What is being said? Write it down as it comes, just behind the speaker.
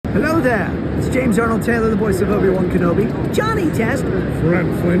Hello there. It's James Arnold Taylor, the voice of Obi-Wan Kenobi, Johnny Test, Fred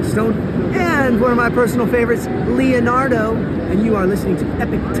Flintstone, and one of my personal favorites, Leonardo. And you are listening to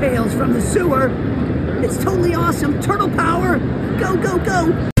Epic Tales from the Sewer. It's totally awesome. Turtle power. Go, go,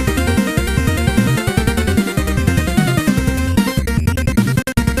 go.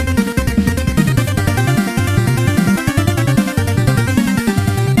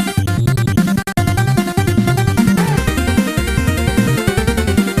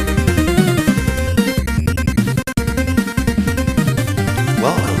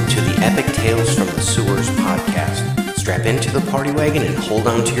 Strap into the party wagon and hold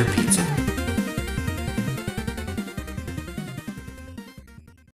on to your pizza.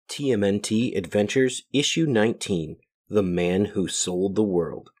 TMNT Adventures, Issue 19, The Man Who Sold the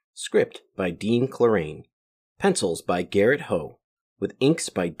World. Script by Dean Clarraine. Pencils by Garrett Ho. With inks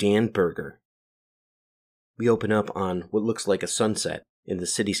by Dan Berger. We open up on what looks like a sunset. In the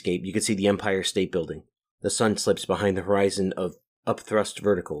cityscape, you can see the Empire State Building. The sun slips behind the horizon of upthrust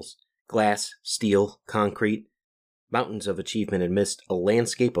verticals. Glass, steel, concrete. Mountains of achievement amidst a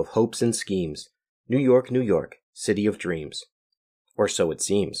landscape of hopes and schemes. New York, New York, city of dreams. Or so it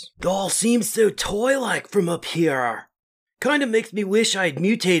seems. It all seems so toy-like from up here. Kinda makes me wish I'd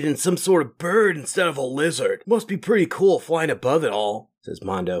mutated in some sort of bird instead of a lizard. Must be pretty cool flying above it all, says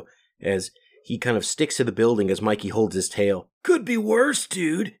Mondo, as he kind of sticks to the building as Mikey holds his tail. Could be worse,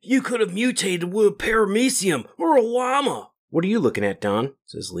 dude. You could have mutated with a paramecium or a llama. What are you looking at, Don?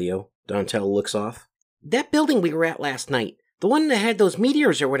 Says Leo. Donatello looks off. That building we were at last night, the one that had those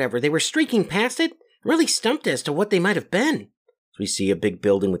meteors or whatever, they were streaking past it, really stumped as to what they might have been. So we see a big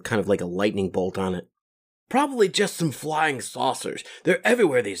building with kind of like a lightning bolt on it. Probably just some flying saucers. They're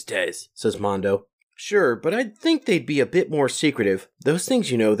everywhere these days, says Mondo. Sure, but I'd think they'd be a bit more secretive. Those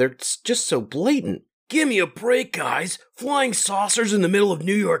things, you know, they're just so blatant. Give me a break, guys. Flying saucers in the middle of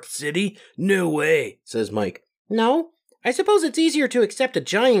New York City? No way, says Mike. No, I suppose it's easier to accept a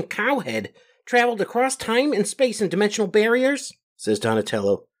giant cowhead traveled across time and space and dimensional barriers, says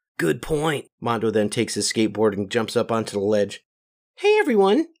Donatello. Good point. Mondo then takes his skateboard and jumps up onto the ledge. Hey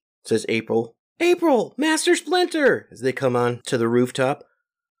everyone, says April. April, Master Splinter, as they come on to the rooftop.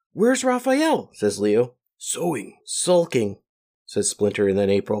 Where's Raphael? Says Leo. Sewing. Sulking, says Splinter, and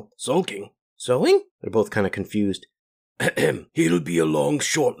then April. Sulking? Sewing? They're both kind of confused. He'll be along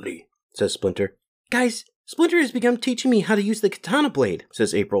shortly, says Splinter. Guys, Splinter has begun teaching me how to use the katana blade,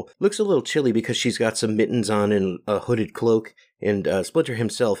 says April. Looks a little chilly because she's got some mittens on and a hooded cloak, and Splinter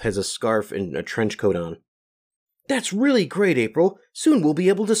himself has a scarf and a trench coat on. That's really great, April. Soon we'll be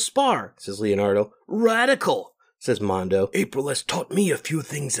able to spar, says Leonardo. Radical, says Mondo. April has taught me a few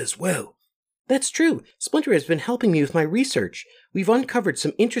things as well. That's true. Splinter has been helping me with my research. We've uncovered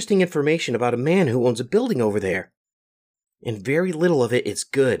some interesting information about a man who owns a building over there. And very little of it is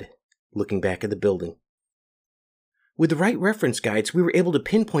good, looking back at the building. With the right reference guides, we were able to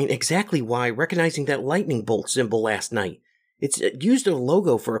pinpoint exactly why, recognizing that lightning bolt symbol last night. It's used as a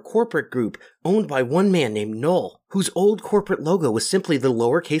logo for a corporate group owned by one man named Null, whose old corporate logo was simply the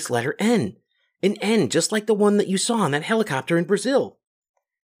lowercase letter N. An N just like the one that you saw on that helicopter in Brazil.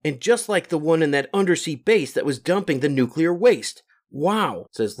 And just like the one in that undersea base that was dumping the nuclear waste. Wow,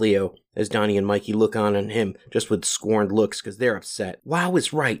 says Leo, as Donnie and Mikey look on him just with scorned looks because they're upset. Wow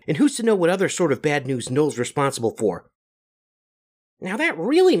is right, and who's to know what other sort of bad news Null's responsible for? Now that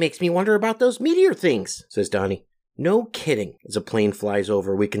really makes me wonder about those meteor things, says Donnie. No kidding. As a plane flies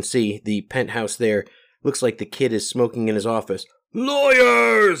over, we can see the penthouse there. Looks like the kid is smoking in his office.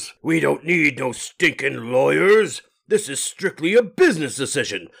 Lawyers! We don't need no stinking lawyers. This is strictly a business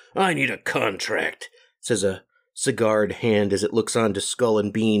decision. I need a contract, says a cigared hand as it looks on to Skull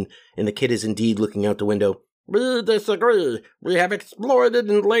and Bean, and the kid is indeed looking out the window. We disagree. We have exploited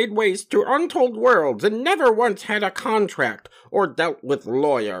and laid waste to untold worlds and never once had a contract or dealt with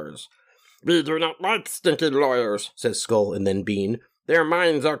lawyers. We do not like stinky lawyers, says Skull and then Bean. Their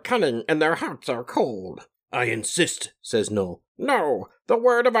minds are cunning and their hearts are cold. I insist, says Null. No, the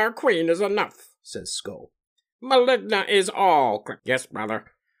word of our queen is enough, says Skull. Maligna is all. Yes,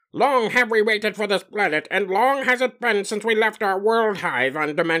 brother. Long have we waited for this planet, and long has it been since we left our world hive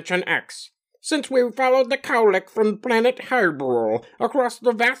on Dimension X. Since we followed the cowlick from planet Hyrule across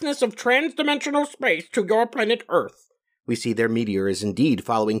the vastness of trans-dimensional space to your planet Earth. We see their meteor is indeed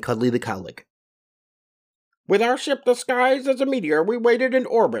following Cuddly the Cowlick. With our ship disguised as a meteor, we waited in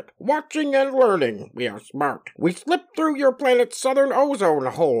orbit, watching and learning. We are smart. We slipped through your planet's southern ozone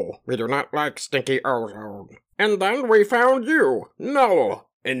hole. We do not like stinky ozone. And then we found you, Null.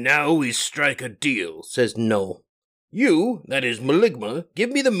 And now we strike a deal, says Null. You, that is Maligma,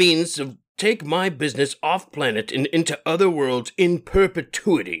 give me the means of take my business off-planet and into other worlds in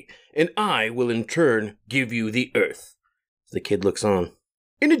perpetuity, and I will in turn give you the Earth. The kid looks on.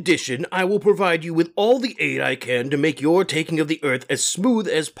 In addition, I will provide you with all the aid I can to make your taking of the Earth as smooth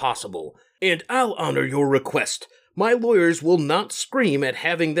as possible, and I'll honor your request. My lawyers will not scream at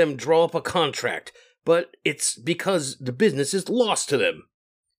having them draw up a contract, but it's because the business is lost to them.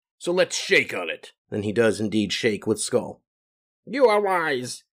 So let's shake on it. Then he does indeed shake with Skull. You are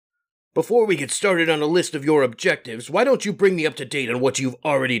wise. Before we get started on a list of your objectives, why don't you bring me up to date on what you've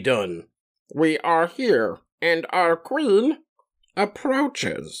already done? We are here, and our queen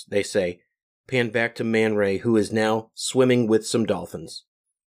approaches, they say. Pan back to Man Ray, who is now swimming with some dolphins.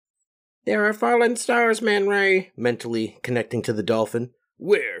 There are fallen stars, Man Ray. Mentally connecting to the dolphin.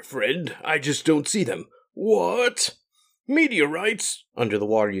 Where, friend? I just don't see them. What? Meteorites? Under the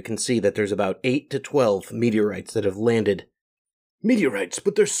water you can see that there's about 8 to 12 meteorites that have landed. Meteorites,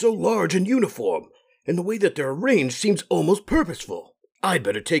 but they're so large and uniform, and the way that they're arranged seems almost purposeful. I'd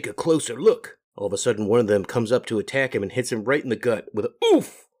better take a closer look. All of a sudden one of them comes up to attack him and hits him right in the gut with a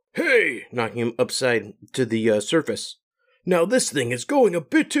oof! Hey! Knocking him upside to the surface. Now this thing is going a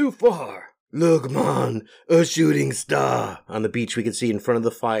bit too far. Look, man, a shooting star. On the beach we can see in front of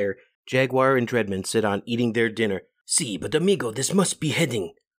the fire, Jaguar and Dreadman sit on eating their dinner. See, but amigo, this must be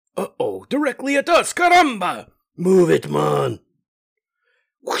heading. Uh-oh, directly at us, caramba! Move it, man.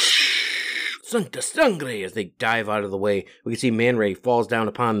 Whoosh! Santa sangre! As they dive out of the way, we can see Man Ray falls down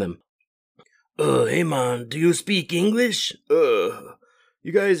upon them. Hey man, do you speak English?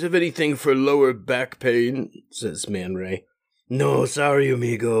 You guys have anything for lower back pain? Says Man Ray. No, sorry,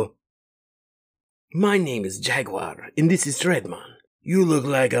 amigo. My name is Jaguar, and this is Dreadman. You look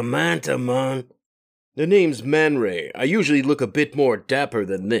like a manta, man. The name's Man Ray. I usually look a bit more dapper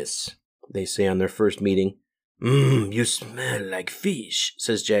than this, they say on their first meeting. You smell like fish,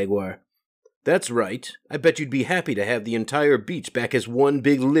 says Jaguar. That's right. I bet you'd be happy to have the entire beach back as one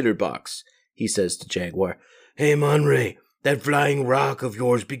big litter box, he says to Jaguar. Hey, Man Ray, that flying rock of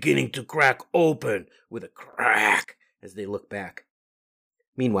yours beginning to crack open with a crack as they look back.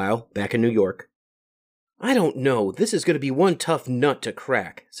 Meanwhile, back in New York. I don't know. This is going to be one tough nut to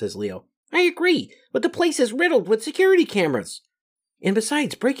crack, says Leo. I agree, but the place is riddled with security cameras. And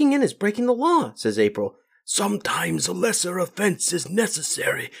besides, breaking in is breaking the law, says April. Sometimes a lesser offense is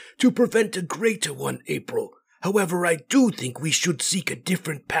necessary to prevent a greater one, April. However, I do think we should seek a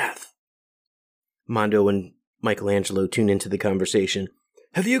different path. Mondo and Michelangelo tune into the conversation.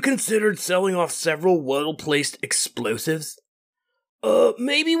 Have you considered selling off several well-placed explosives?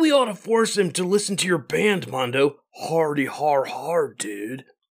 Maybe we ought to force him to listen to your band, Mondo. Hardy har, dude.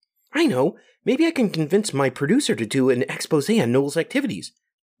 I know. Maybe I can convince my producer to do an expose on Noel's activities.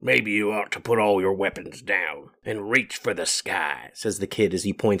 Maybe you ought to put all your weapons down and reach for the sky, says the kid as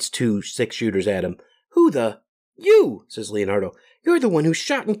he points 2 6-shooters at him. Who the? You, says Leonardo. You're the one who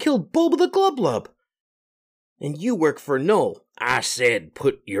shot and killed Bulba the Glublub. And you work for Noel. I said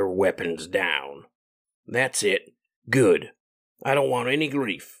put your weapons down. That's it. Good. I don't want any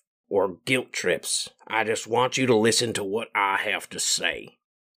grief or guilt trips. I just want you to listen to what I have to say.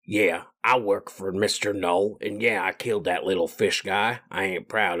 Yeah, I work for Mr. Noel, and yeah, I killed that little fish guy. I ain't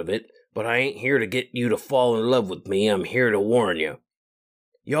proud of it, but I ain't here to get you to fall in love with me. I'm here to warn you.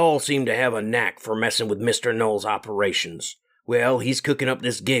 Y'all seem to have a knack for messing with Mr. Noel's operations. Well, he's cooking up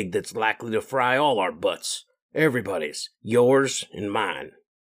this gig that's likely to fry all our butts. Everybody's. Yours and mine.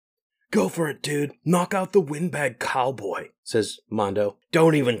 Go for it, dude. Knock out the windbag cowboy, says Mondo.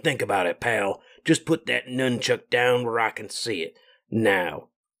 Don't even think about it, pal. Just put that nunchuck down where I can see it. Now.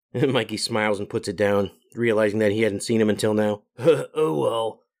 Mikey smiles and puts it down, realizing that he hadn't seen him until now. Oh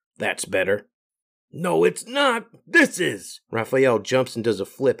well, that's better. No, it's not. This is. Raphael jumps and does a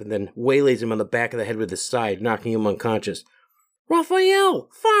flip and then waylays him on the back of the head with his side, knocking him unconscious. Raphael,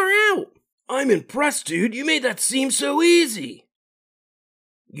 far out. I'm impressed, dude. You made that seem so easy.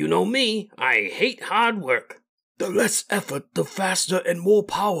 You know me. I hate hard work. The less effort, the faster and more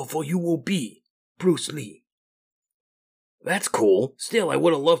powerful you will be. Bruce Lee. That's cool. Still, I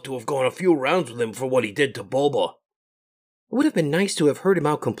would have loved to have gone a few rounds with him for what he did to Bulba. It would have been nice to have heard him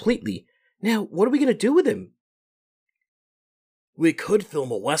out completely. Now, what are we going to do with him? We could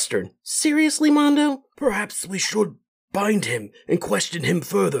film a western. Seriously, Mondo? Perhaps we should bind him and question him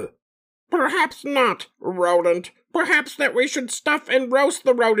further. Perhaps not, rodent. Perhaps that we should stuff and roast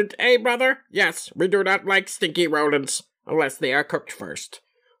the rodent, eh, brother? Yes, we do not like stinky rodents, unless they are cooked first.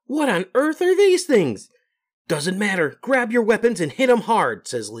 What on earth are these things? Doesn't matter. Grab your weapons and hit him hard,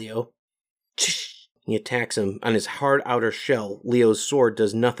 says Leo. Shh. He attacks him on his hard outer shell. Leo's sword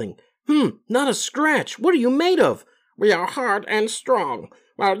does nothing. Not a scratch. What are you made of? We are hard and strong.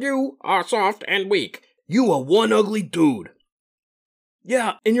 while you are soft and weak. You are one ugly dude.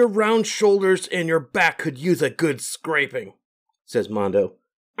 Yeah, and your round shoulders and your back could use a good scraping, says Mondo,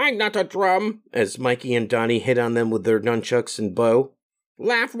 I'm not a drum. as Mikey and Donnie hit on them with their nunchucks and bow.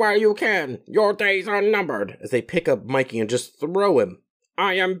 Laugh while you can. Your days are numbered. As they pick up Mikey and just throw him.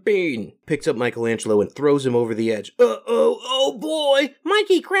 I am Bean. Picks up Michelangelo and throws him over the edge. Oh boy!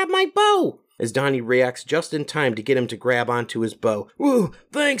 Mikey, grab my bow! As Donnie reacts just in time to get him to grab onto his bow. Woo,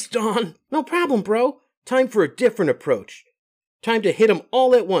 thanks, Don. No problem, bro. Time for a different approach. Time to hit them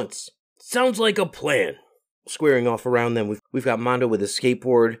all at once. Sounds like a plan. Squaring off around them, we've got Mondo with his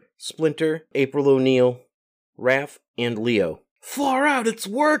skateboard, Splinter, April O'Neil, Raph, and Leo. Far out, it's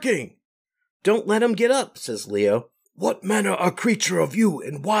working. Don't let him get up, says Leo. What manner a creature of you,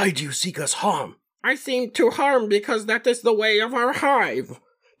 and why do you seek us harm? I seem to harm because that is the way of our hive.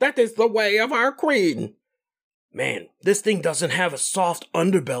 That is the way of our queen. Man, this thing doesn't have a soft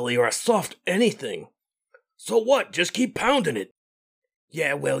underbelly or a soft anything. So what, just keep pounding it.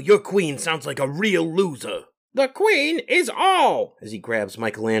 Yeah, well, your queen sounds like a real loser. The queen is all. As he grabs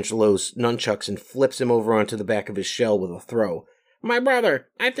Michelangelo's nunchucks and flips him over onto the back of his shell with a throw. My brother,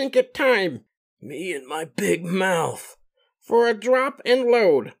 I think it time. Me and my big mouth. For a drop and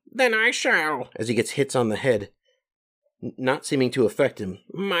load, then I shall. As he gets hits on the head, not seeming to affect him.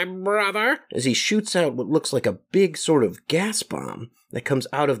 My brother. As he shoots out what looks like a big sort of gas bomb that comes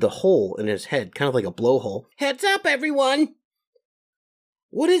out of the hole in his head, kind of like a blowhole. Heads up, everyone!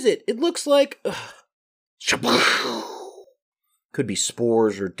 What is it? It looks like... Could be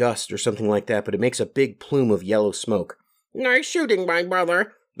spores or dust or something like that, but it makes a big plume of yellow smoke. Nice shooting, my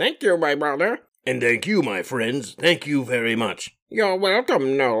brother. Thank you, my brother. And thank you, my friends. Thank you very much. You're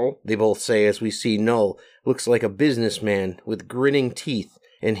welcome, Null. They both say as we see Null looks like a businessman with grinning teeth,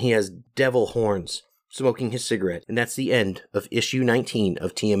 and he has devil horns, smoking his cigarette. And that's the end of issue 19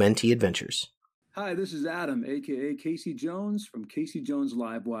 of TMNT Adventures. Hi, this is Adam, a.k.a. Casey Jones from Casey Jones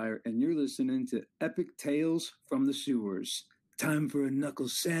Livewire, and you're listening to Epic Tales from the Sewers. Time for a knuckle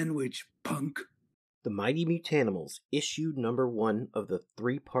sandwich, punk. The Mighty Mutanimals, issue number 1 of the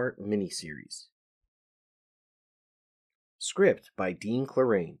 3-part miniseries. Script by Dean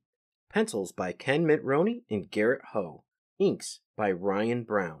Clarain. Pencils by Ken Mitroni and Garrett Ho. Inks by Ryan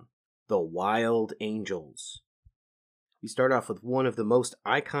Brown. The Wild Angels. We start off with one of the most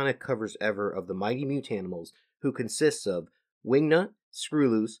iconic covers ever of the Mighty Mutanimals, who consists of Wingnut,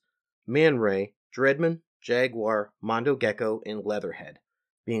 Screwloose, Man Ray, Dreadman, Jaguar, Mondo Gecko, and Leatherhead,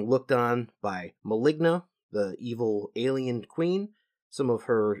 being looked on by Maligna, the evil alien queen, some of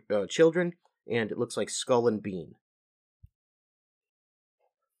her children, and it looks like Skull and Bean.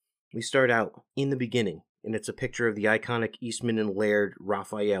 We start out in the beginning, and it's a picture of the iconic Eastman and Laird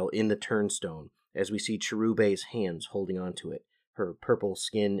Raphael in the turnstone, as we see Cherubae's hands holding onto it, her purple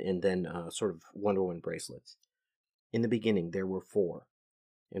skin and then sort of Wonder Woman bracelets. In the beginning there were 4,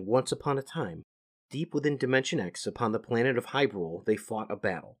 and once upon a time, deep within Dimension X, upon the planet of Hyrule, they fought a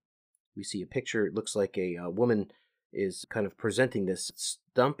battle. We see a picture, it looks like a woman is kind of presenting this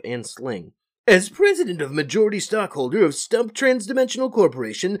Stump and Sling. As president of majority stockholder of Stump Transdimensional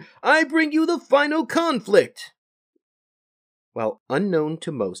Corporation, I bring you the final conflict. While unknown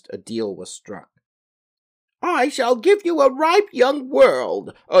to most, a deal was struck. I shall give you a ripe young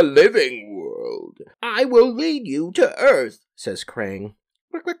world, a living world. I will lead you to Earth, says Krang.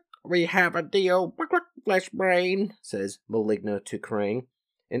 We have a deal, flesh brain, says Maligna to Krang.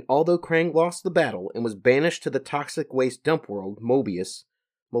 And although Krang lost the battle and was banished to the toxic waste dump world, Mobius,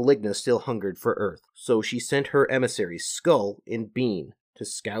 Maligna still hungered for Earth. So she sent her emissaries, Skull and Bean, to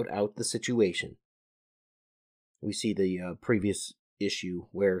scout out the situation. We see the previous issue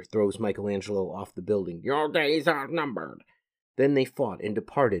where it throws Michelangelo off the building. Your days are numbered. Then they fought and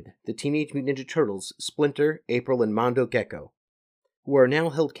departed, the Teenage Mutant Ninja Turtles, Splinter, April, and Mondo Gecko, who are now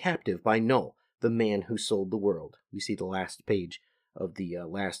held captive by Null, the man who sold the world. We see the last page of the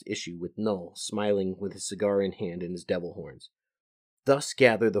last issue with Null smiling with his cigar in hand and his devil horns. Thus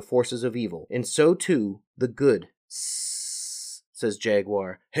gather the forces of evil, and so too the good, says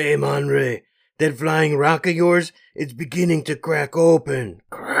Jaguar. Hey, Monray, that flying rock of yours, it's beginning to crack open.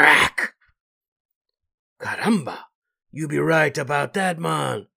 Crack! Caramba! You be right about that,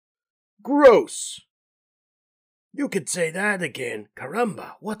 man. Gross! You could say that again.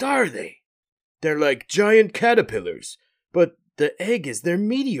 Caramba, what are they? They're like giant caterpillars, but the egg is their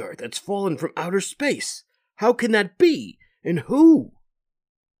meteor that's fallen from outer space. How can that be? And who?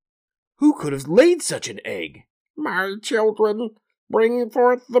 Who could have laid such an egg? My children, bring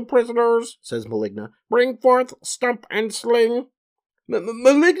forth the prisoners, says Maligna. Bring forth Stump and Sling.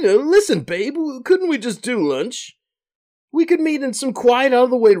 Maligna, listen, babe. Couldn't we just do lunch? We could meet in some quiet,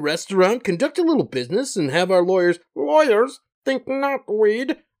 out-of-the-way restaurant, conduct a little business, and have our lawyers... Lawyers? Think not,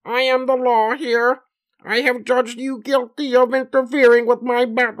 Weed. I am the law here. I have judged you guilty of interfering with my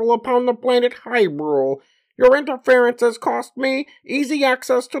battle upon the planet Hyrule. Your interference has cost me easy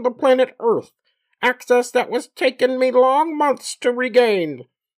access to the planet Earth, access that was taken me long months to regain.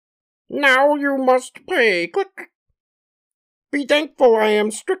 Now you must pay. Click. Be thankful I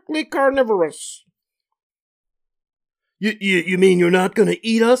am strictly carnivorous. You mean you're not gonna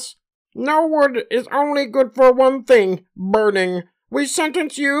eat us? No wood is only good for one thing, burning. We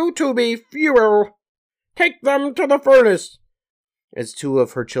sentence you to be fuel. Take them to the furnace. As two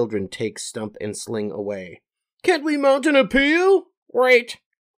of her children take Stump and Sling away. Can't we mount an appeal? Wait.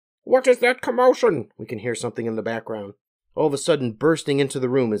 What is that commotion? We can hear something in the background. All of a sudden, bursting into the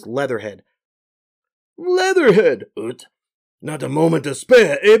room is Leatherhead. Leatherhead! Not a moment to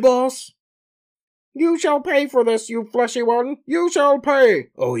spare, eh, boss? You shall pay for this, you fleshy one. You shall pay.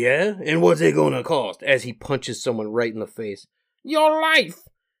 Oh, yeah? And what's it gonna cost? As he punches someone right in the face. Your life.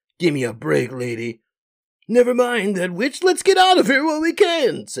 Give me a break, lady. Never mind that witch. Let's get out of here while we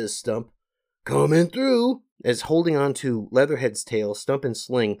can, says Stump. Coming through. As holding on to Leatherhead's tail, Stump and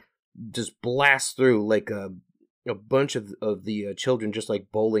Sling just blast through like a bunch of the children, just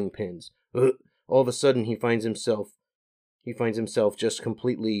like bowling pins. All of a sudden, he finds himself just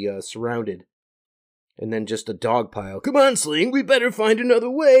completely surrounded. And then just a dog pile. Come on, Sling, we better find another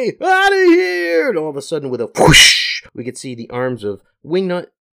way. Out of here! And all of a sudden, with a whoosh, we could see the arms of Wingnut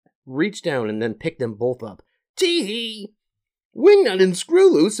reach down and then pick them both up. Tee-hee! Wingnut and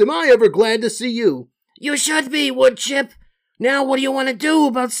Screwloose, am I ever glad to see you? You should be, Woodchip. Now what do you want to do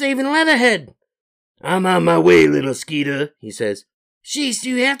about saving Leatherhead? I'm on my way, little Skeeter, he says. Sheesh, do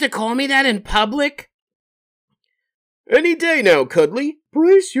you have to call me that in public? Any day now, Cuddly.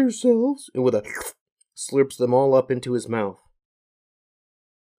 Brace yourselves. And with a slurps them all up into his mouth.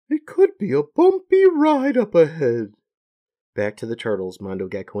 It could be a bumpy ride up ahead. Back to the turtles, Mondo,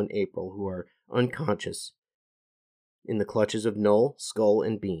 Gecko, and April, who are unconscious in the clutches of Null, Skull,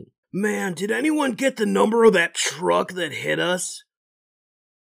 and Bean. Man, did anyone get the number of that truck that hit us?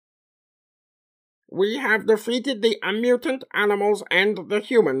 We have defeated the mutant animals and the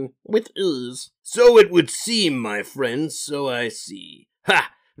human with ease. So it would seem, my friends, so I see.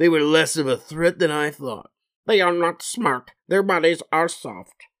 Ha! They were less of a threat than I thought. They are not smart. Their bodies are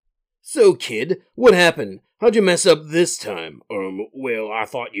soft. So, kid, what happened? How'd you mess up this time? Well, I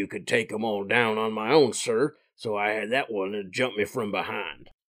thought you could take 'em all down on my own, sir, so I had that one to jump me from behind.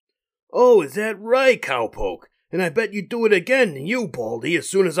 Oh, is that right, Cowpoke? And I bet you do it again, you, Baldy, as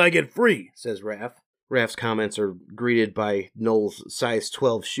soon as I get free, says Raph. Raph's comments are greeted by Noel's size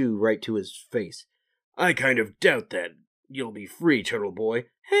 12 shoe right to his face. I kind of doubt that you'll be free, Turtle Boy.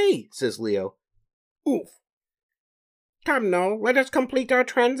 Hey, says Leo. Oof. Come now, let us complete our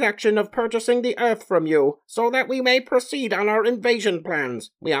transaction of purchasing the Earth from you, so that we may proceed on our invasion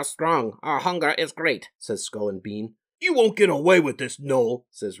plans. We are strong. Our hunger is great, says Skull and Bean. You won't get away with this, Noel,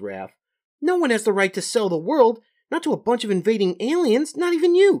 says Raph. No one has the right to sell the world, not to a bunch of invading aliens, not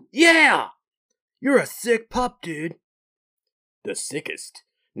even you. Yeah! You're a sick pup, dude. The sickest.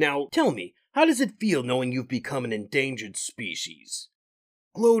 Now, tell me, how does it feel knowing you've become an endangered species?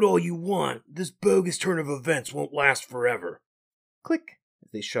 Gloat all you want, this bogus turn of events won't last forever. Click, as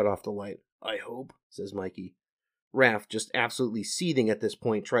they shut off the light. I hope, says Mikey. Raph, just absolutely seething at this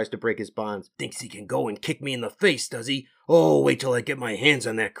point, tries to break his bonds. Thinks he can go and kick me in the face, does he? Oh, wait till I get my hands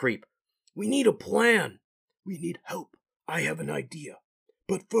on that creep. We need a plan. We need help. I have an idea.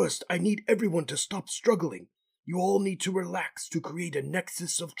 But first, I need everyone to stop struggling. You all need to relax to create a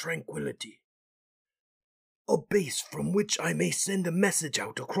nexus of tranquility. A base from which I may send a message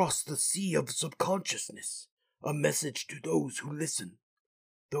out across the sea of subconsciousness. A message to those who listen.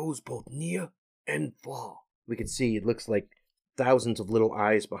 Those both near and far. We can see it looks like thousands of little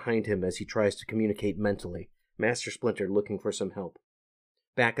eyes behind him as he tries to communicate mentally. Master Splinter looking for some help.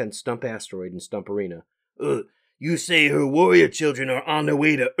 Back on Stump Asteroid and Stump Arena. You say her warrior children are on their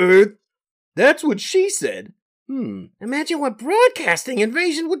way to Earth? That's what she said. Imagine what broadcasting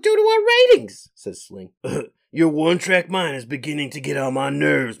invasion would do to our ratings, says Sling. Your one-track mind is beginning to get on my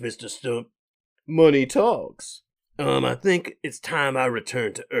nerves, Mr. Stump. Money talks. I think it's time I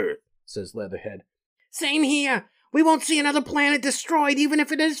return to Earth, says Leatherhead. Same here. We won't see another planet destroyed, even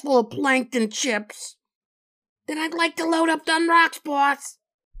if it is full of plankton chips. Then I'd like to load up on rocks, boss.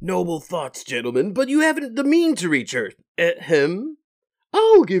 Noble thoughts, gentlemen, but you haven't the means to reach Earth. Him?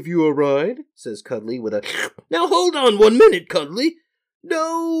 I'll give you a ride, says Cuddly with a... Now hold on 1 minute, Cuddly.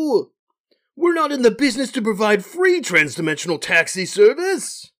 No! We're not in the business to provide free transdimensional taxi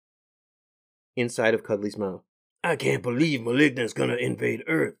service. Inside of Cuddly's mouth. I can't believe Maligna's gonna invade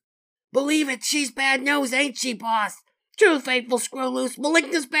Earth. Believe it, she's bad news, ain't she, boss? True, faithful Screwloose,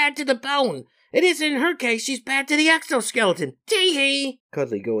 Maligna's bad to the bone. It is in her case she's bad to the exoskeleton. Tee-hee!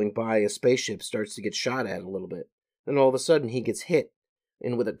 Cuddly, going by a spaceship, starts to get shot at a little bit. Then all of a sudden he gets hit,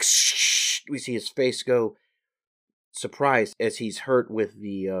 and with a we see his face go surprised as he's hurt with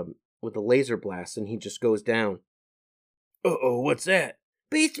the laser blast, and he just goes down. Uh-oh, what's that?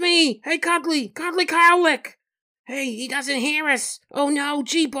 Beats me! Hey, Cuddly Cowlick! Hey, he doesn't hear us! Oh no,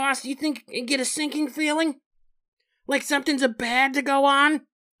 gee, boss, do you think you get a sinking feeling? Like something's bad to go on?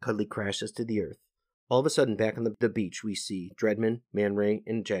 Cuddly crashes to the earth. All of a sudden, back on the beach, we see Dreadman, Man Ray,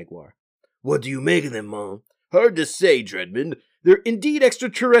 and Jaguar. What do you make of them, Mom? Hard to say, Dreadman. They're indeed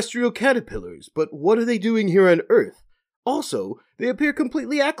extraterrestrial caterpillars, but what are they doing here on Earth? Also, they appear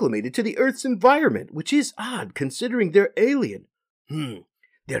completely acclimated to the Earth's environment, which is odd considering they're alien.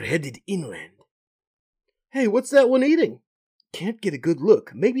 They're headed inland. Hey, what's that one eating? Can't get a good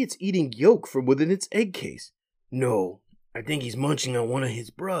look. Maybe it's eating yolk from within its egg case. No, I think he's munching on one of his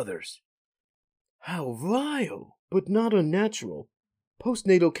brothers. How vile, but not unnatural.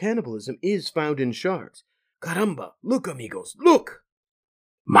 Postnatal cannibalism is found in sharks. Caramba, look, amigos, look!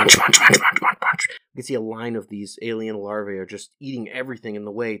 Munch, munch, munch, munch, munch, munch. You can see a line of these alien larvae are just eating everything in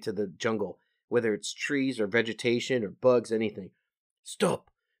the way to the jungle, whether it's trees or vegetation or bugs, anything. Stop!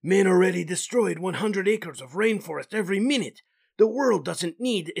 Man already destroyed 100 acres of rainforest every minute. The world doesn't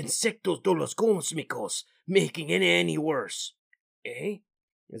need insectos de los cosmicos, making it any worse. Eh?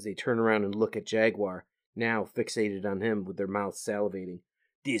 As they turn around and look at Jaguar, now fixated on him with their mouths salivating.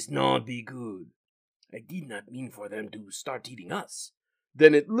 This not be good. I did not mean for them to start eating us.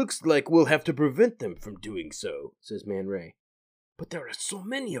 Then it looks like we'll have to prevent them from doing so, says Man Ray. But there are so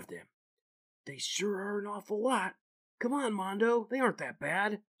many of them. They sure are an awful lot. Come on, Mondo, they aren't that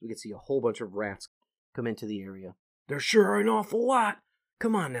bad. We can see a whole bunch of rats come into the area. There sure are an awful lot.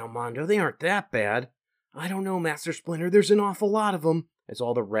 Come on now, Mondo, they aren't that bad. I don't know, Master Splinter, there's an awful lot of them. As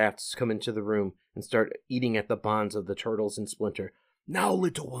all the rats come into the room and start eating at the bonds of the turtles and Splinter. Now,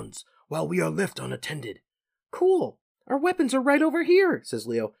 little ones, while we are left unattended. Cool. Our weapons are right over here, says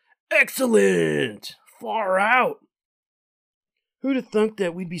Leo. Excellent! Far out! Who'd have thunk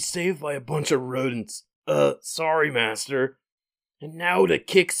that we'd be saved by a bunch of rodents? Sorry, Master. And now to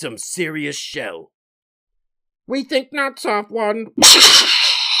kick some serious shell. We think not, soft one.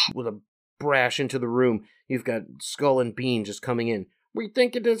 With a brash into the room, you've got Skull and Bean just coming in. We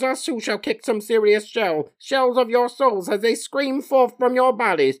think it is us who shall kick some serious shell. Shells of your souls as they scream forth from your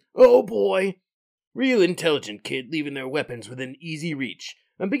bodies. Oh boy. Real intelligent kid leaving their weapons within easy reach.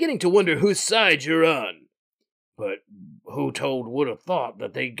 I'm beginning to wonder whose side you're on. But who told would have thought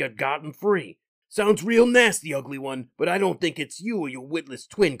that they'd get gotten free? Sounds real nasty, ugly one, but I don't think it's you or your witless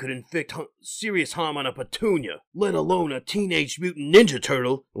twin could inflict serious harm on a petunia, let alone a teenage mutant ninja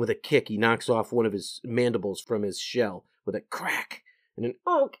turtle. With a kick, he knocks off one of his mandibles from his shell with a crack and an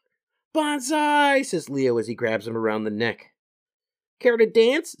oak. Bonsai, says Leo as he grabs him around the neck. Care to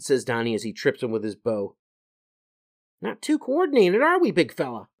dance? Says Donnie as he trips him with his bow. Not too coordinated, are we, big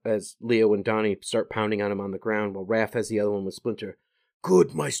fella? As Leo and Donnie start pounding on him on the ground while Raph has the other one with Splinter.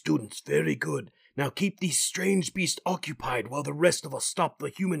 Good, my students, very good. Now keep these strange beasts occupied while the rest of us stop the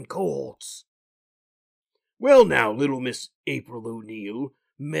human cohorts. Well now, little Miss April O'Neil,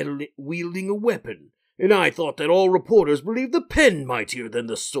 wielding a weapon, and I thought that all reporters believed the pen mightier than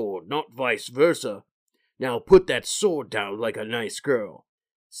the sword, not vice versa. Now put that sword down like a nice girl.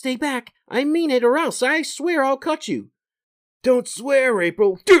 Stay back, I mean it, or else I swear I'll cut you. Don't swear,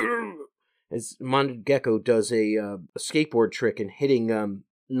 April. As Gecko does a skateboard trick and hitting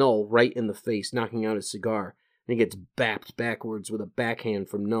Null right in the face, knocking out his cigar. And he gets bapped backwards with a backhand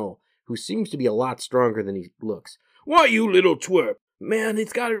from Null, who seems to be a lot stronger than he looks. Why, you little twerp! Man,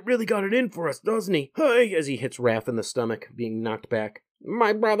 he's really got it in for us, doesn't he? Hey! As he hits Raph in the stomach, being knocked back.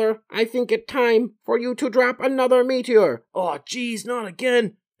 My brother, I think it time for you to drop another meteor. Oh, geez, not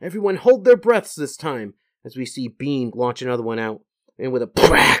again. Everyone hold their breaths this time, as we see Bean launch another one out. And with a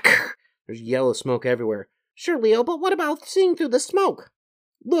crack, there's yellow smoke everywhere. Sure, Leo, but what about seeing through the smoke?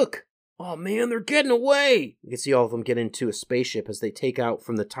 Look! Oh man, they're getting away! You can see all of them get into a spaceship as they take out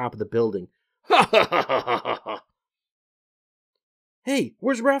from the top of the building. Ha ha ha ha ha ha! Hey,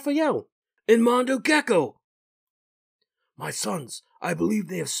 where's Raphael? And Mondo Gecko! My sons, I believe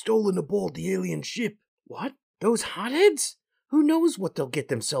they have stolen aboard the alien ship. What? Those hotheads? Who knows what they'll get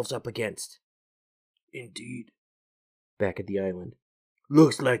themselves up against? Indeed. Back at the island.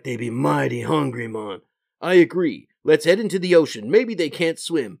 Looks like they be mighty hungry, mon. I agree. Let's head into the ocean. Maybe they can't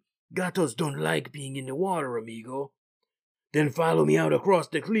swim. Gatos don't like being in the water, amigo. Then follow me out across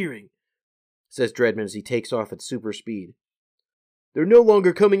the clearing. says Dreadman as he takes off at super speed. They're no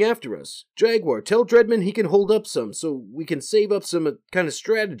longer coming after us. Jaguar, tell Dreadman he can hold up some so we can save up some kind of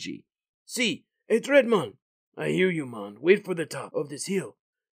strategy. See, hey Dreadman, I hear you, man. Wait for the top of this hill.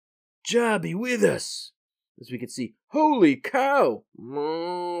 Jah be with us. As we can see, holy cow!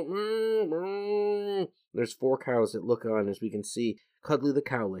 There's 4 cows that look on as we can see. Cuddly the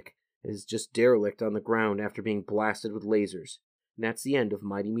cowlick is just derelict on the ground after being blasted with lasers. And that's the end of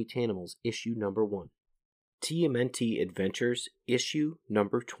Mighty Mutanimals, issue number 1. TMNT Adventures, issue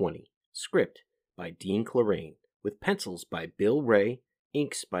number 20. Script by Dean Clarrain, with pencils by Bill Ray,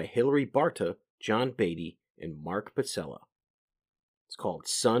 inks by Hilary Barta, John Beatty, and Mark Pacella. It's called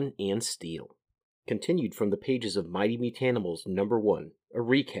Sun and Steel. Continued from the pages of Mighty Mutanimals number 1, a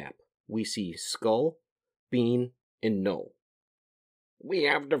recap. We see Skull, Bean, and Null. We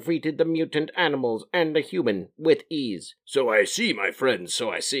have defeated the mutant animals and the human with ease. So I see, my friends, so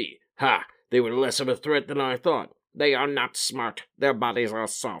I see. Ha! They were less of a threat than I thought. They are not smart. Their bodies are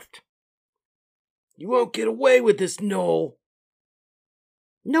soft. You won't get away with this, Noel.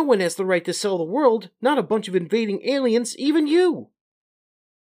 No one has the right to sell the world, not a bunch of invading aliens, even you.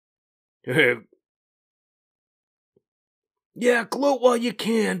 Yeah, gloat while you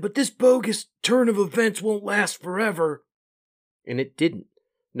can, but this bogus turn of events won't last forever. And it didn't.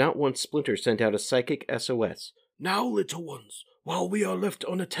 Not once Splinter sent out a psychic SOS. Now, little ones, while we are left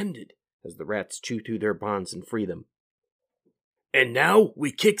unattended, as the rats chew through their bonds and free them. And now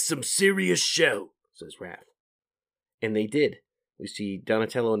we kick some serious shell, says Wrath. And they did. We see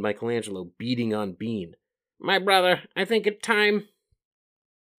Donatello and Michelangelo beating on Bean. My brother, I think it's time...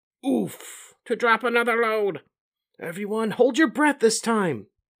 Oof! To drop another load. Everyone, hold your breath this time.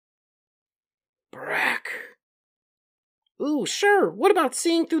 Brack. Ooh, sure. What about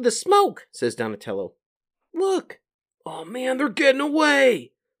seeing through the smoke? Says Donatello. Look. Oh man, they're getting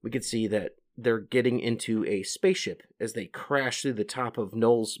away. We can see that they're getting into a spaceship as they crash through the top of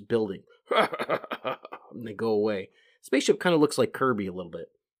Noel's building. And they go away. Spaceship kind of looks like Kirby a little bit.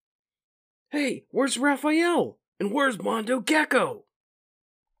 Hey, where's Raphael? And where's Mondo Gecko?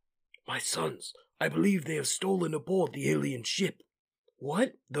 My sons, I believe they have stolen aboard the alien ship.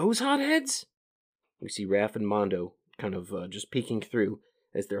 What? Those hotheads? We see Raph and Mondo kind of just peeking through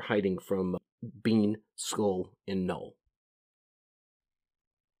as they're hiding from Bean, Skull, and Null.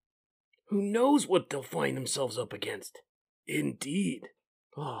 Who knows what they'll find themselves up against? Indeed.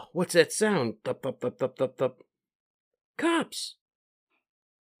 Oh, what's that sound? Thup, thup, thup, thup, thup, thup. Cops!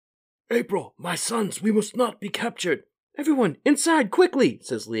 April, my sons, we must not be captured. Everyone, inside, quickly,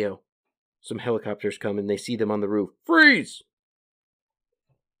 says Leo. Some helicopters come and they see them on the roof. Freeze!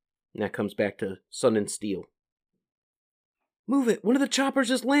 And that comes back to Sun and Steel. Move it, one of the choppers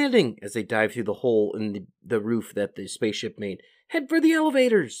is landing! As they dive through the hole in the roof that the spaceship made. Head for the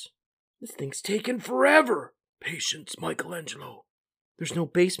elevators! This thing's taken forever. Patience, Michelangelo. There's no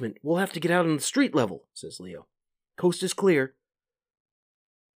basement. We'll have to get out on the street level, says Leo. Coast is clear.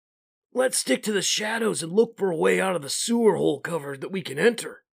 Let's stick to the shadows and look for a way out of the sewer hole cover that we can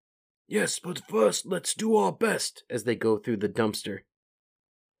enter. Yes, but first let's do our best, as they go through the dumpster,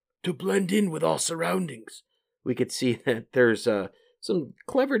 to blend in with our surroundings. We could see that there's some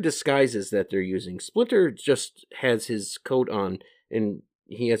clever disguises that they're using. Splinter just has his coat on, and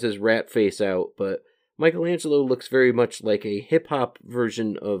he has his rat face out, but Michelangelo looks very much like a hip-hop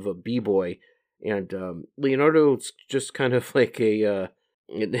version of a b-boy, and Leonardo's just kind of like a...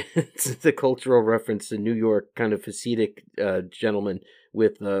 it's a cultural reference to New York kind of Hasidic gentleman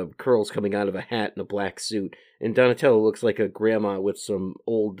with curls coming out of a hat and a black suit. And Donatello looks like a grandma with some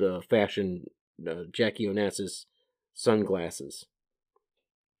old fashioned Jackie Onassis sunglasses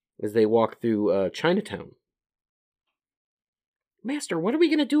as they walk through Chinatown. Master, what are we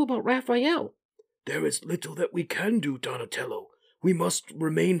going to do about Raphael? There is little that we can do, Donatello. We must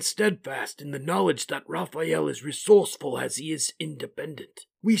remain steadfast in the knowledge that Raphael is resourceful as he is independent.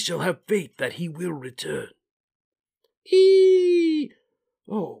 We shall have faith that he will return. Eee!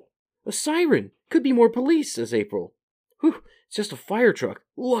 Oh, a siren. Could be more police, says April. Whew, it's just a fire truck.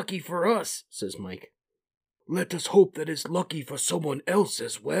 Lucky for us, says Mike. Let us hope that it's lucky for someone else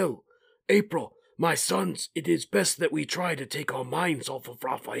as well. April, my sons, it is best that we try to take our minds off of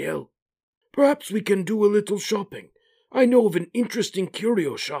Raphael. Perhaps we can do a little shopping. I know of an interesting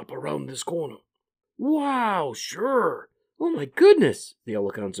curio shop around this corner. Wow, sure. Oh my goodness, they all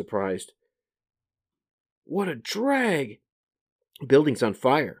look unsurprised. What a drag. Building's on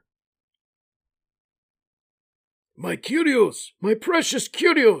fire. My curios! My precious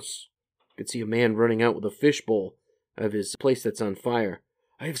curios! Could see a man running out with a fishbowl of his place that's on fire.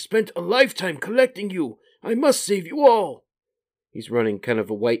 I have spent a lifetime collecting you. I must save you all. He's running, kind of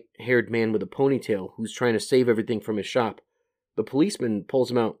a white-haired man with a ponytail who's trying to save everything from his shop. The policeman pulls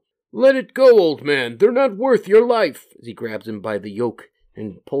him out. "Let it go, old man. They're not worth your life," as he grabs him by the yoke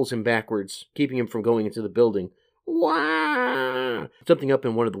and pulls him backwards, keeping him from going into the building. Wah! Something up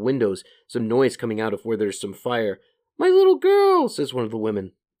in one of the windows, some noise coming out of where there's some fire. "My little girl," says one of the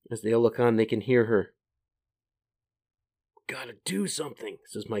women. As they all look on, they can hear her. "Gotta do something,"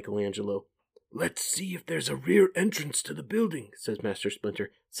 says Michelangelo. "Let's see if there's a rear entrance to the building," says Master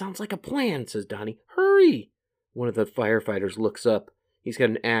Splinter. "Sounds like a plan," says Donnie. "Hurry!" One of the firefighters looks up. He's got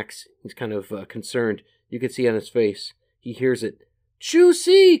an axe. He's kind of concerned. You can see on his face. He hears it.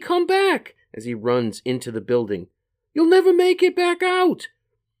 "Choo-see, come back!" as he runs into the building. "You'll never make it back out!"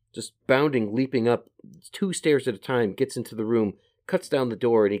 Just bounding, leaping up 2 stairs at a time, gets into the room, cuts down the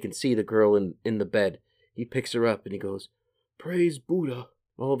door, and he can see the girl in the bed. He picks her up and he goes, "Praise Buddha."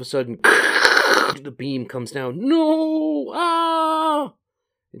 All of a sudden, the beam comes down. "No! Ah!"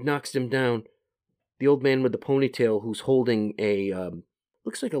 It knocks him down. The old man with the ponytail, who's holding a,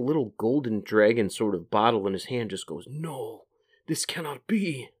 looks like a little golden dragon sort of bottle in his hand, just goes, "No, this cannot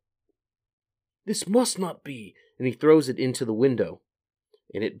be. This must not be." And he throws it into the window,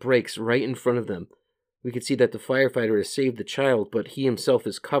 and it breaks right in front of them. We can see that the firefighter has saved the child, but he himself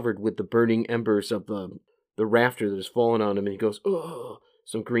is covered with the burning embers of the rafter that has fallen on him, and he goes, "Ugh,"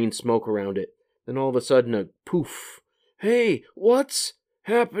 some green smoke around it. Then all of a sudden, a poof. "Hey, what's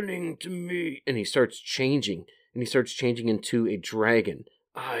happening to me?" And he starts changing into a dragon.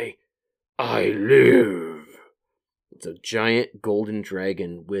 I live. It's a giant golden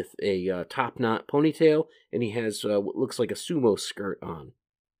dragon with a top-knot ponytail, and he has what looks like a sumo skirt on.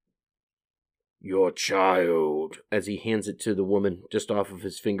 "Your child," as he hands it to the woman just off of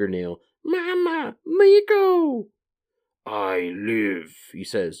his fingernail. "Mama, Miko." "I live," he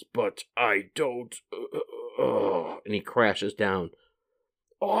says, "but I don't. And he crashes down.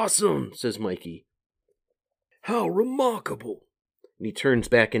 "Awesome," says Mikey. "How remarkable." And he turns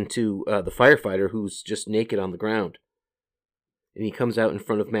back into the firefighter, who's just naked on the ground. And he comes out in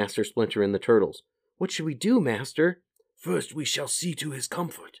front of Master Splinter and the turtles. "What should we do, Master?" "First we shall see to his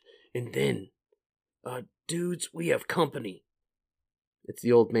comfort, and then... dudes, we have company." It's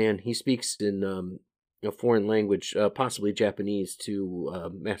the old man. He speaks in a foreign language, possibly Japanese,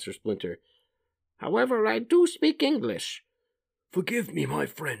 to Master Splinter. "However, I do speak English." "Forgive me, my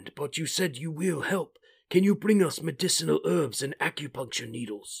friend, but you said you will help. Can you bring us medicinal herbs and acupuncture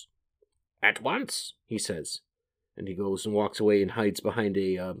needles?" "At once," he says. And he goes and walks away and hides behind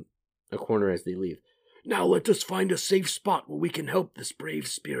a corner as they leave. "Now let us find a safe spot where we can help this brave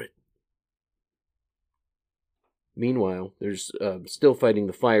spirit." Meanwhile, there's still fighting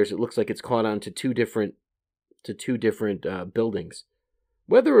the fires. It looks like it's caught on to two different buildings.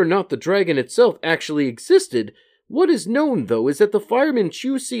 Whether or not the dragon itself actually existed, what is known, though, is that the fireman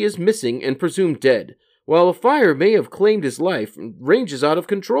Choo-see is missing and presumed dead, while a fire may have claimed his life and ranges out of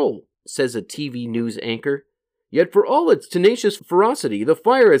control, says a TV news anchor. Yet for all its tenacious ferocity, the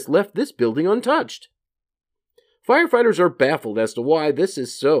fire has left this building untouched. Firefighters are baffled as to why this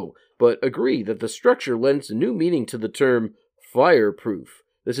is so, but agree that the structure lends a new meaning to the term fireproof.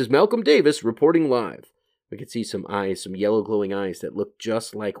 This is Malcolm Davis reporting live. We can see some eyes, some yellow glowing eyes that look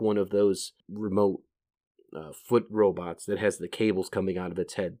just like one of those remote foot robots that has the cables coming out of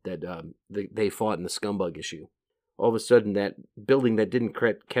its head that they fought in the Scumbug issue. All of a sudden, that building that didn't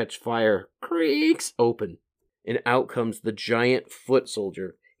catch fire creaks open, and out comes the giant foot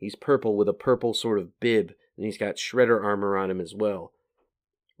soldier. He's purple with a purple sort of bib, and he's got shredder armor on him as well.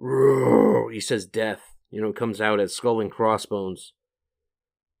 "Roar," he says, "death." Comes out as skull and crossbones.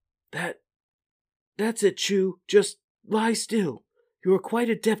 That's it, Chew. Just lie still. You are quite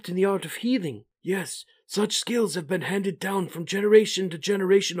adept in the art of healing. Yes, such skills have been handed down from generation to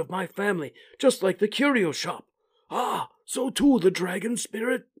generation of my family, just like the curio shop. Ah, so too the dragon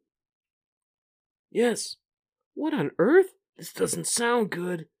spirit. Yes. What on earth? This doesn't sound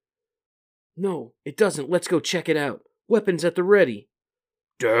good. No, it doesn't. Let's go check it out. Weapons at the ready.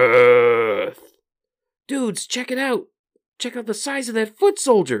 Death! Dudes, check it out. Check out the size of that foot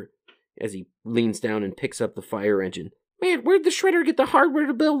soldier. As he leans down and picks up the fire engine. Man, where'd the shredder get the hardware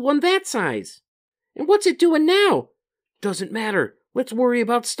to build one that size? And what's it doing now? Doesn't matter. Let's worry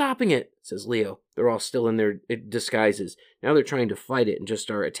about stopping it, says Leo. They're all still in their disguises. Now they're trying to fight it and just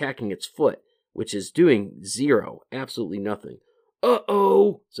start attacking its foot, which is doing zero, absolutely nothing.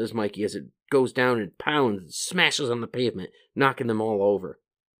 Uh-oh, says Mikey as it goes down and pounds and smashes on the pavement, knocking them all over.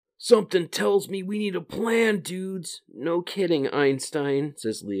 Something tells me we need a plan, dudes. No kidding, Einstein,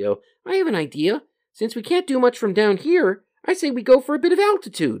 says Leo. I have an idea. Since we can't do much from down here, I say we go for a bit of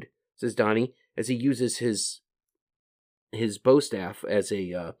altitude, says Donnie, as he uses his his bow staff as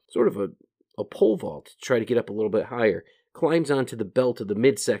a sort of a pole vault to try to get up a little bit higher. Climbs onto the belt of the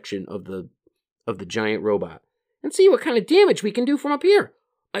midsection of the giant robot. And see what kind of damage we can do from up here.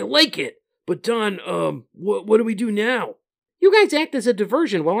 I like it. But Don, what do we do now? You guys act as a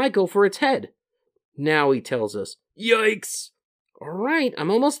diversion while I go for its head. Now he tells us. Yikes. All right,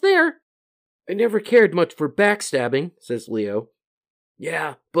 I'm almost there. I never cared much for backstabbing, says Leo.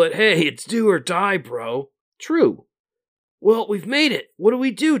 Yeah, but hey, it's do or die, bro. True. Well, we've made it. What do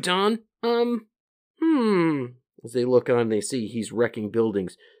we do, Don? As they look on, they see he's wrecking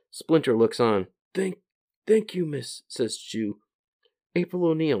buildings. Splinter looks on. Thank you, miss, says Chew. April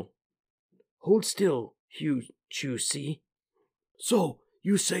O'Neil. Hold still, Chew, see? So,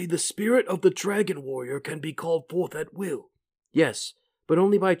 you say the spirit of the Dragon Warrior can be called forth at will? Yes, but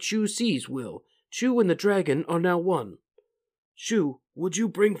only by Chew C's will. Chew and the dragon are now one. Chew, would you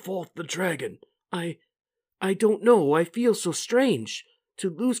bring forth the dragon? I don't know. I feel so strange. To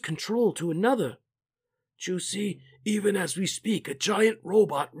lose control to another. Chew, see, even as we speak, a giant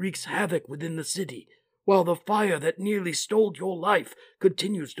robot wreaks havoc within the city, while the fire that nearly stole your life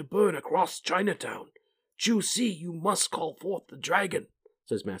continues to burn across Chinatown. Chew, see, you must call forth the dragon,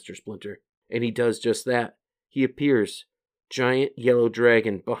 says Master Splinter. And he does just that. He appears, giant yellow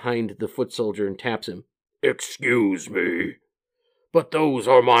dragon, behind the foot soldier and taps him. Excuse me, but those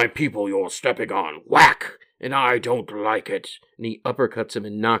are my people you're stepping on. Whack! And I don't like it. And he uppercuts him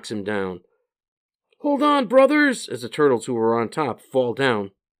and knocks him down. Hold on, brothers, as the turtles who are on top fall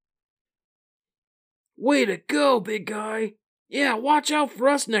down. Way to go, big guy. Yeah, watch out for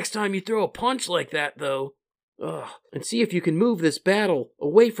us next time you throw a punch like that, though. And see if you can move this battle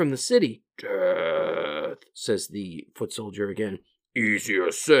away from the city. Death, says the foot soldier again.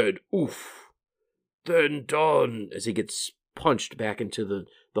 Easier said, oof, than done. As he gets punched back into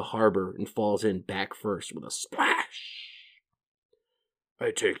the harbor and falls in back first with a splash. I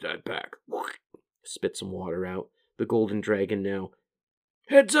take that back. Spit some water out. The golden dragon now.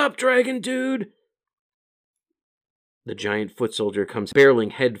 Heads up, dragon dude! The giant foot soldier comes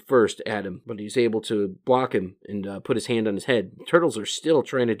barreling head first at him, but he's able to block him and put his hand on his head. The turtles are still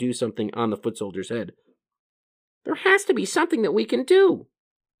trying to do something on the foot soldier's head. There has to be something that we can do.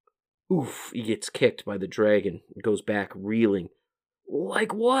 Oof, he gets kicked by the dragon and goes back reeling.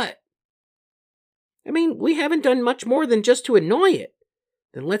 Like what? I mean, we haven't done much more than just to annoy it.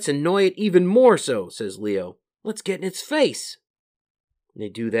 Then let's annoy it even more so, says Leo. Let's get in its face. And they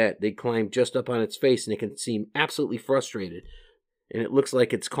do that. They climb just up on its face, and it can seem absolutely frustrated. And it looks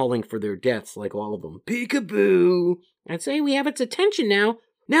like it's calling for their deaths, like all of them. Peekaboo! I'd say we have its attention now.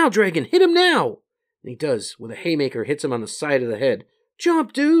 Now, dragon, hit him now! And he does, with a haymaker, hits him on the side of the head.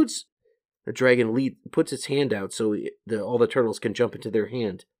 Jump, dudes! The dragon puts its hand out so all the turtles can jump into their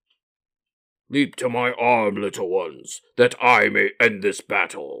hand. Leap to my arm, little ones, that I may end this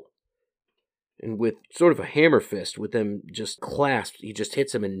battle. And with sort of a hammer fist, with them just clasped, he just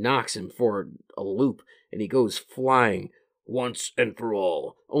hits him and knocks him for a loop, and he goes flying, once and for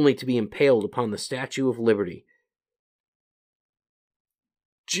all, only to be impaled upon the Statue of Liberty.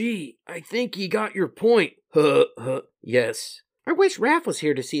 Gee, I think he got your point. Yes. I wish Raph was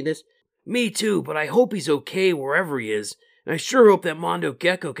here to see this. Me too, but I hope he's okay wherever he is. And I sure hope that Mondo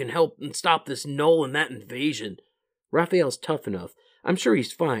Gecko can help and stop this Null and that invasion. Raphael's tough enough. I'm sure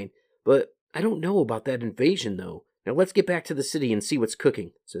he's fine, but I don't know about that invasion, though. Now let's get back to the city and see what's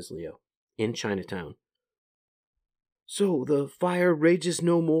cooking, says Leo, in Chinatown. So the fire rages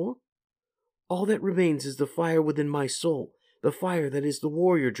no more? All that remains is the fire within my soul, the fire that is the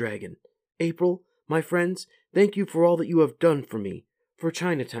warrior dragon. April, my friends, thank you for all that you have done for me, for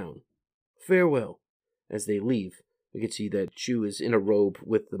Chinatown. Farewell. As they leave, we can see that Chew is in a robe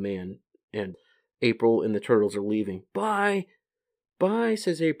with the man, and April and the turtles are leaving. Bye. Bye,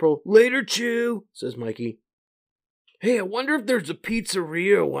 says April. Later, Chew, says Mikey. Hey, I wonder if there's a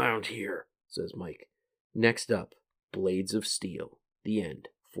pizzeria around here, says Mike. Next up, Blades of Steel. The end,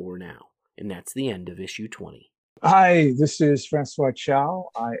 for now. And that's the end of issue 20. Hi, this is Francois Chow.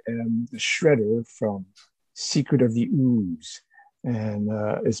 I am the Shredder from Secret of the Ooze. And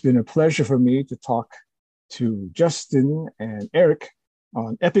it's been a pleasure for me to talk to Justin and Eric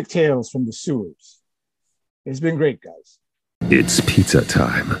on Epic Tales from the Sewers. It's been great, guys. It's pizza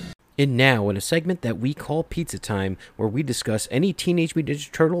time. And now, in a segment that we call Pizza Time, where we discuss any Teenage Mutant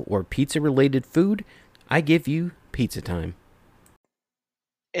Ninja Turtle or pizza-related food, I give you Pizza Time.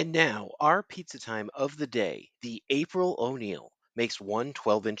 And now, our pizza time of the day. The April O'Neil makes one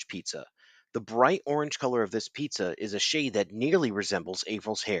 12-inch pizza. The bright orange color of this pizza is a shade that nearly resembles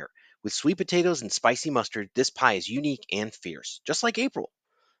April's hair. With sweet potatoes and spicy mustard, this pie is unique and fierce, just like April.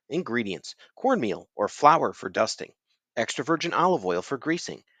 Ingredients: cornmeal or flour for dusting, extra virgin olive oil for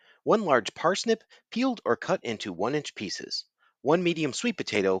greasing, 1 large parsnip peeled or cut into 1-inch pieces, 1 medium sweet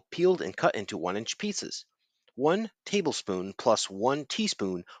potato peeled and cut into 1-inch pieces, 1 tablespoon plus 1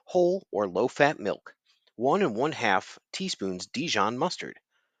 teaspoon whole or low-fat milk, 1 1/2 teaspoons Dijon mustard,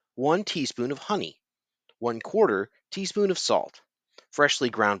 1 teaspoon of honey, 1/4 teaspoon of salt, freshly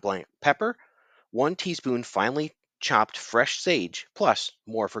ground black pepper, 1 teaspoon finely chopped fresh sage, plus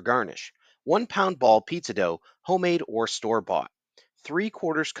more for garnish, 1 pound ball pizza dough, homemade or store-bought,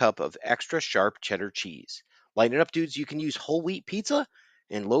 3/4 cup of extra sharp cheddar cheese. Lighten it up, dudes. You can use whole wheat pizza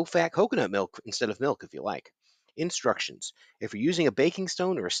and low-fat coconut milk instead of milk if you like. Instructions. If you're using a baking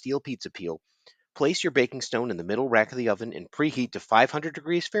stone or a steel pizza peel, place your baking stone in the middle rack of the oven and preheat to 500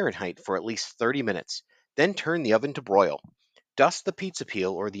 degrees Fahrenheit for at least 30 minutes. Then turn the oven to broil. Dust the pizza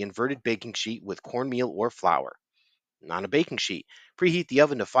peel or the inverted baking sheet with cornmeal or flour. On a baking sheet, preheat the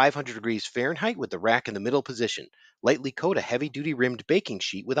oven to 500 degrees Fahrenheit with the rack in the middle position. Lightly coat a heavy-duty rimmed baking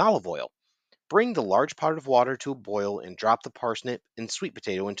sheet with olive oil. Bring the large pot of water to a boil and drop the parsnip and sweet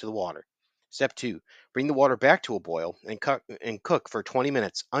potato into the water. Step 2. Bring the water back to a boil and cook for 20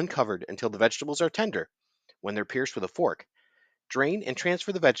 minutes uncovered until the vegetables are tender. When they're pierced with a fork, drain and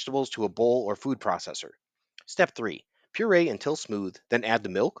transfer the vegetables to a bowl or food processor. Step 3. Puree until smooth, then add the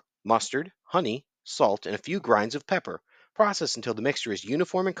milk, mustard, honey, salt, and a few grinds of pepper. Process until the mixture is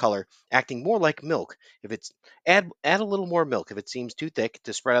uniform in color, acting more like milk. Add a little more milk if it seems too thick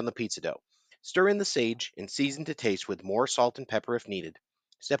to spread on the pizza dough. Stir in the sage and season to taste with more salt and pepper if needed.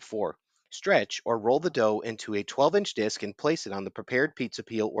 Step 4. Stretch or roll the dough into a 12-inch disc and place it on the prepared pizza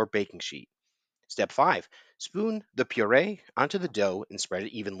peel or baking sheet. Step 5. Spoon the puree onto the dough and spread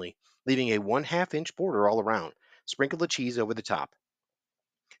it evenly, leaving a 1/2-inch border all around. Sprinkle the cheese over the top.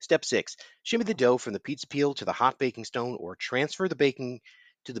 Step 6. Shimmy the dough from the pizza peel to the hot baking stone or transfer the baking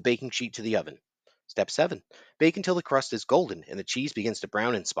sheet to the oven. Step 7. Bake until the crust is golden and the cheese begins to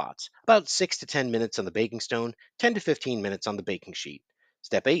brown in spots. About 6 to 10 minutes on the baking stone, 10 to 15 minutes on the baking sheet.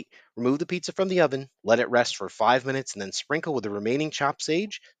 Step 8. Remove the pizza from the oven, let it rest for 5 minutes, and then sprinkle with the remaining chopped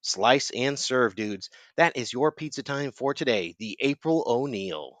sage. Slice and serve, dudes. That is your pizza time for today, the April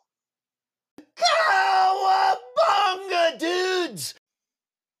O'Neil. Cowabunga, dudes!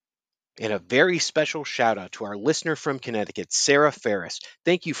 And a very special shout out to our listener from Connecticut, Sarah Ferris.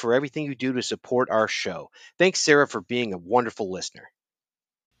 Thank you for everything you do to support our show. Thanks, Sarah, for being a wonderful listener.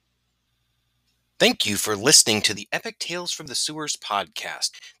 Thank you for listening to the Epic Tales from the Sewers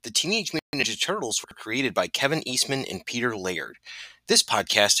podcast. The Teenage Mutant Ninja Turtles were created by Kevin Eastman and Peter Laird. This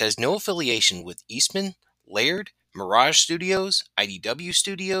podcast has no affiliation with Eastman, Laird, Mirage Studios, IDW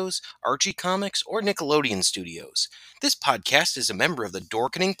Studios, Archie Comics, or Nickelodeon Studios. This podcast is a member of the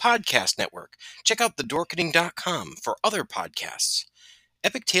Dorkening Podcast Network. Check out thedorkening.com for other podcasts.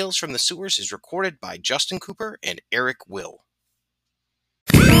 Epic Tales from the Sewers is recorded by Justin Cooper and Eric Will.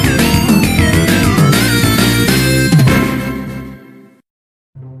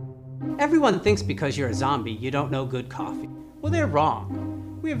 Everyone thinks because you're a zombie, you don't know good coffee. Well, they're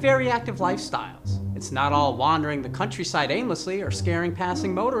wrong. We have very active lifestyles. It's not all wandering the countryside aimlessly or scaring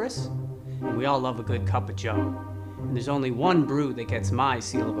passing motorists. And we all love a good cup of joe. And there's only one brew that gets my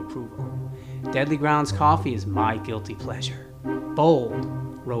seal of approval. Deadly Grounds coffee is my guilty pleasure. Bold,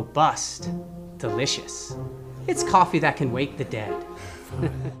 robust, delicious. It's coffee that can wake the dead.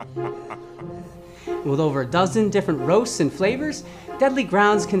 With over a dozen different roasts and flavors, Deadly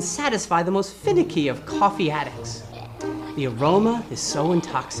Grounds can satisfy the most finicky of coffee addicts. The aroma is so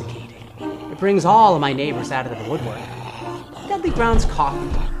intoxicating. It brings all of my neighbors out of the woodwork. Deadly Grounds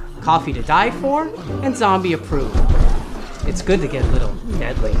coffee. Coffee to die for and zombie approved. It's good to get a little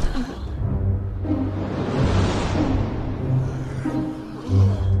deadly.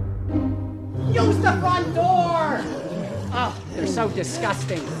 Use the front door! Oh, they're so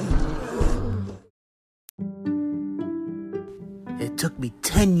disgusting. It took me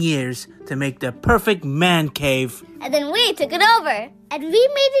 10 years to make the perfect man cave. And then we took it over. And we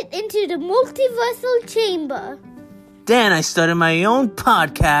made it into the multiversal chamber. Then I started my own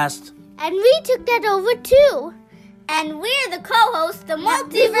podcast. And we took that over too. And we're the co-hosts, the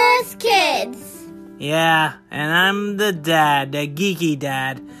Multiverse Kids. Yeah, and I'm the dad, the geeky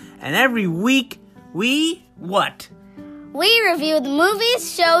dad. And every week, we what? We review the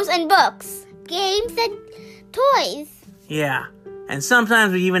movies, shows, and books. Games and toys. Yeah, and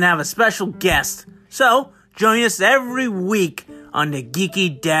sometimes we even have a special guest. So, join us every week on the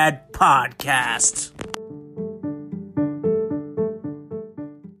Geeky Dad Podcast.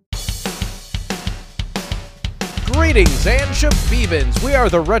 Greetings and shabebans. We are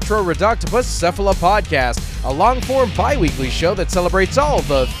the Retro Reductibus Cephala Podcast, a long-form bi-weekly show that celebrates all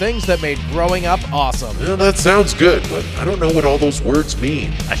the things that made growing up awesome. Well, that sounds good, but I don't know what all those words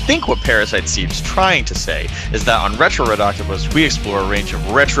mean. I think what Parasite Seed's trying to say is that on Retro Reductibus, we explore a range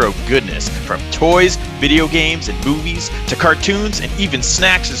of retro goodness, from toys, video games, and movies, to cartoons, and even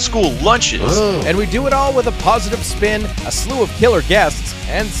snacks and school lunches. Oh. And we do it all with a positive spin, a slew of killer guests,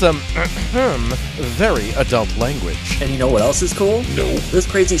 and some very adult language. And you know what else is cool? No. This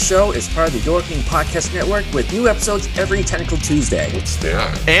crazy show is part of the Your King Podcast Network with new episodes every Tentacle Tuesday. What's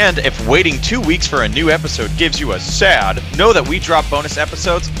that? And if waiting 2 weeks for a new episode gives you a sad, know that we drop bonus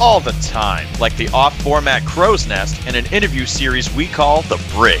episodes all the time, like the off-format Crow's Nest and an interview series we call The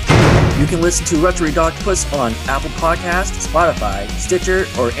Brick. You can listen to Retro Reductibus on Apple Podcasts, Spotify, Stitcher,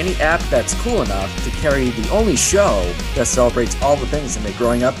 or any app that's cool enough to carry the only show that celebrates all the things that make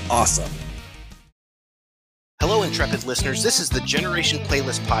growing up awesome. Hello, intrepid listeners. This is the Generation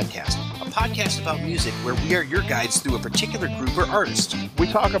Playlist Podcast, a podcast about music where we are your guides through a particular group or artist. We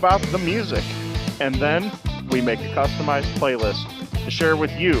talk about the music, and then we make a customized playlist to share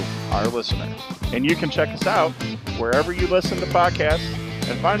with you, our listener. And you can check us out wherever you listen to podcasts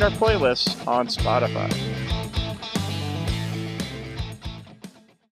and find our playlists on Spotify.